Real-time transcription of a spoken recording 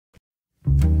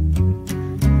Good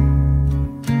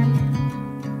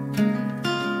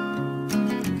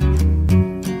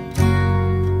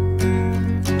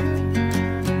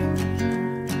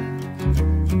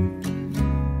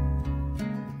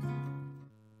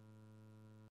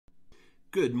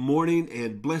morning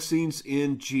and blessings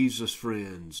in Jesus,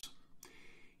 friends.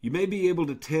 You may be able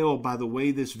to tell by the way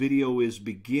this video is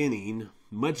beginning,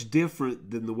 much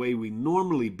different than the way we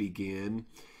normally begin,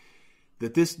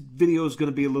 that this video is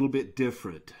going to be a little bit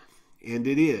different. And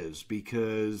it is,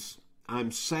 because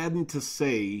I'm saddened to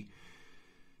say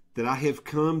that I have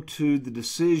come to the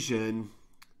decision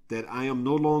that I am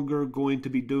no longer going to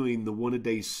be doing the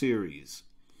One-A-Day series.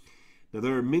 Now,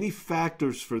 there are many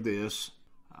factors for this.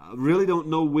 I really don't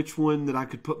know which one that I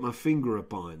could put my finger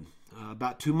upon.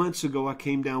 About 2 months ago, I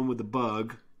came down with a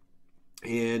bug,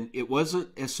 and it wasn't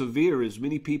as severe as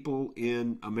many people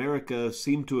in America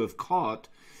seem to have caught,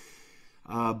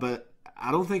 but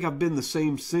I don't think I've been the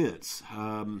same since.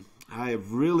 I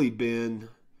have really been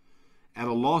at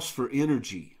a loss for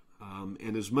energy,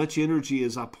 and as much energy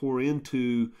as I pour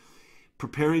into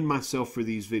preparing myself for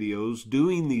these videos,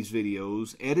 doing these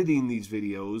videos, editing these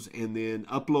videos, and then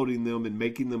uploading them and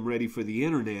making them ready for the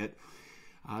internet,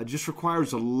 just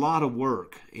requires a lot of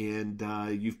work. And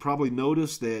you've probably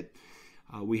noticed that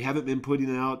we haven't been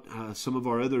putting out some of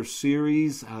our other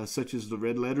series, such as the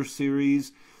Red Letter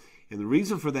series. And the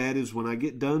reason for that is when I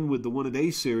get done with the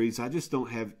One-A-Day series, I just don't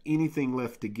have anything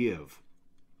left to give.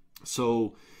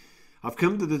 So I've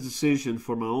come to the decision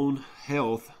for my own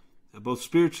health, both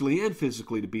spiritually and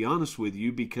physically, to be honest with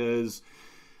you, because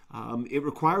it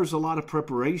requires a lot of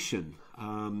preparation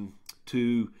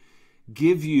to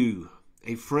give you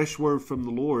a fresh word from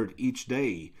the Lord each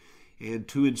day and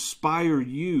to inspire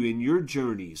you in your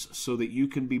journeys so that you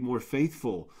can be more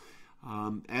faithful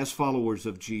as followers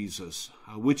of Jesus,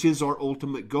 which is our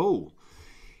ultimate goal.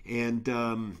 And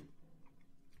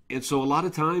so a lot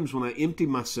of times when I empty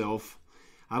myself,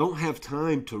 I don't have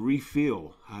time to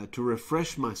refill, to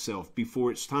refresh myself before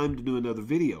it's time to do another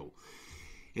video.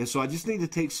 And so I just need to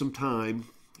take some time,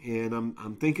 and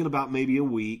I'm thinking about maybe a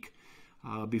week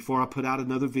before I put out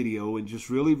another video and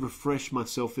just really refresh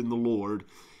myself in the Lord,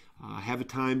 have a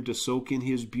time to soak in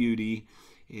His beauty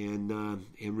and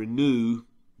renew.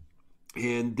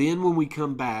 And then when we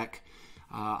come back,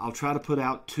 I'll try to put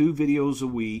out 2 videos a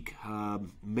week,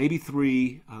 maybe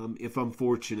 3 if I'm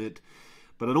fortunate.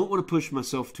 But I don't want to push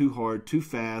myself too hard, too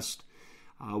fast.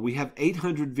 We have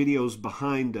 800 videos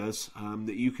behind us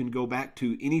that you can go back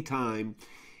to anytime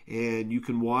and you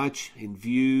can watch and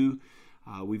view.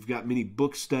 We've got many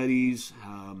book studies.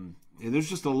 And there's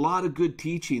just a lot of good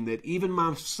teaching that even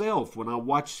myself, when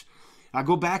I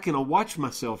go back and I watch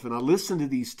myself and I listen to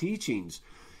these teachings,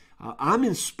 I'm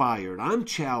inspired, I'm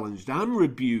challenged, I'm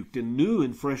rebuked in new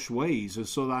and fresh ways. And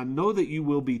so I know that you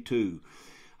will be too.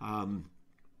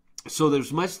 So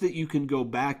there's much that you can go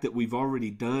back that we've already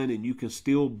done, and you can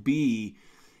still be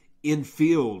in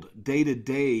field day to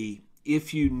day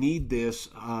if you need this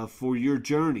for your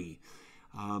journey.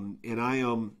 And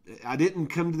I didn't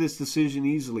come to this decision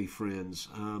easily, friends.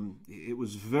 It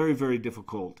was very, very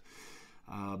difficult.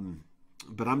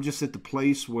 But I'm just at the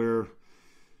place where,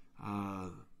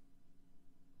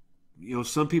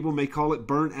 some people may call it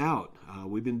burnt out.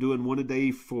 We've been doing one a day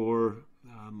for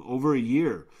over a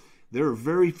year. There are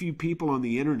very few people on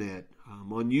the internet,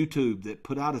 on YouTube, that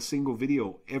put out a single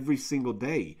video every single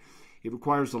day. It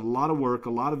requires a lot of work, a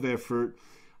lot of effort.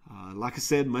 Like I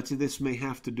said, much of this may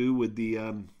have to do with the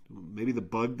maybe the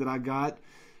bug that I got.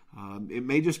 It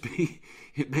may just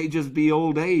be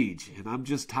old age, and I'm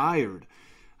just tired.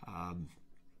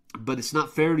 But it's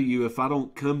not fair to you if I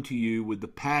don't come to you with the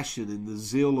passion and the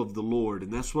zeal of the Lord,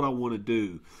 and that's what I want to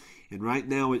do. And right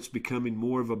now, it's becoming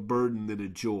more of a burden than a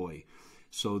joy.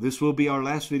 So this will be our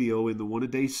last video in the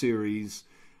One-A-Day series.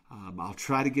 I'll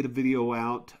try to get a video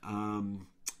out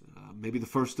maybe the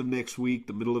first of next week,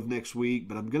 the middle of next week,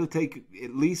 but I'm going to take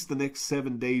at least the next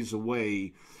 7 days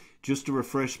away just to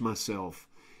refresh myself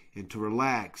and to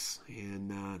relax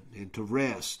and to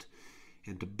rest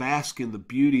and to bask in the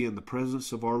beauty and the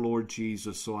presence of our Lord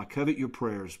Jesus. So I covet your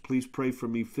prayers. Please pray for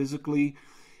me physically.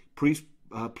 Please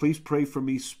pray for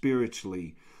me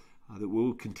spiritually. That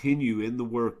we'll continue in the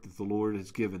work that the Lord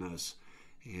has given us.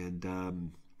 And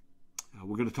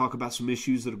we're going to talk about some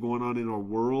issues that are going on in our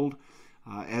world.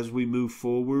 As we move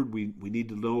forward, we need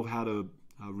to know how to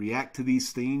react to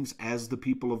these things as the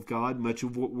people of God. Much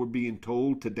of what we're being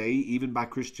told today, even by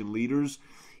Christian leaders,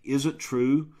 isn't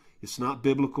true. It's not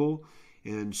biblical.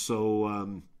 And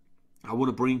so I want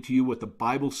to bring to you what the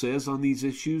Bible says on these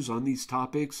issues, on these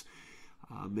topics.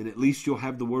 And at least you'll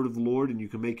have the word of the Lord, and you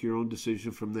can make your own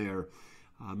decision from there.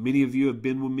 Many of you have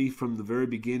been with me from the very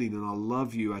beginning, and I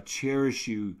love you. I cherish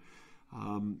you.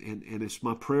 And it's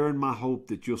my prayer and my hope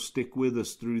that you'll stick with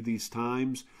us through these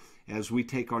times as we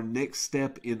take our next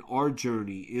step in our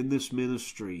journey in this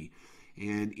ministry.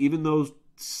 And even though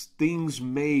things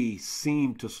may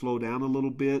seem to slow down a little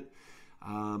bit,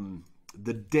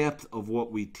 the depth of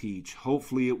what we teach,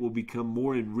 hopefully it will become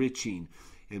more enriching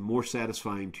and more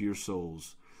satisfying to your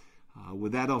souls.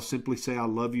 With that, I'll simply say I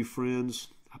love you, friends.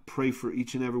 I pray for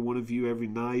each and every one of you every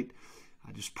night.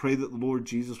 I just pray that the Lord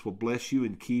Jesus will bless you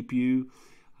and keep you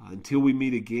until we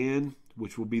meet again,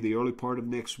 which will be the early part of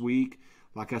next week.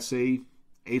 Like I say,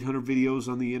 800 videos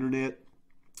on the internet.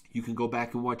 You can go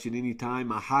back and watch it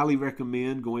anytime. I highly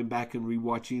recommend going back and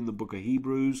rewatching the book of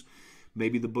Hebrews,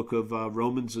 maybe the book of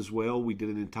Romans as well. We did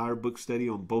an entire book study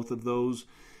on both of those.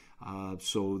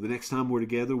 So the next time we're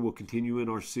together, we'll continue in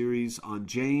our series on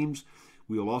James.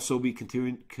 We will also be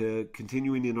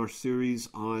continuing in our series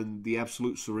on the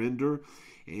absolute surrender.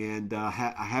 And I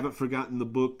haven't forgotten the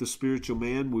book, The Spiritual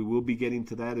Man. We will be getting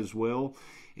to that as well.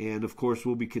 And of course,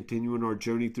 we'll be continuing our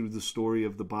journey through the story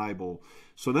of the Bible.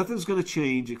 So nothing's going to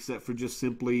change except for just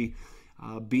simply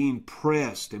being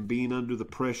pressed and being under the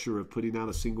pressure of putting out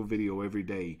a single video every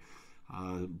day.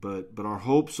 But our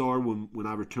hopes are when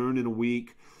I return in a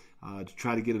week to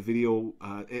try to get a video,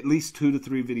 at least 2 to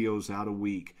 3 videos out a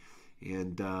week.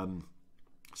 And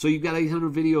so you've got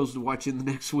 800 videos to watch in the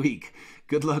next week.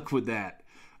 Good luck with that.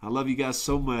 I love you guys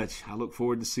so much. I look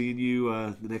forward to seeing you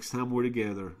the next time we're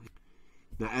together.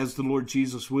 Now, as the Lord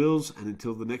Jesus wills, and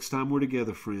until the next time we're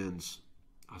together, friends,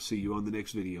 I'll see you on the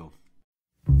next video.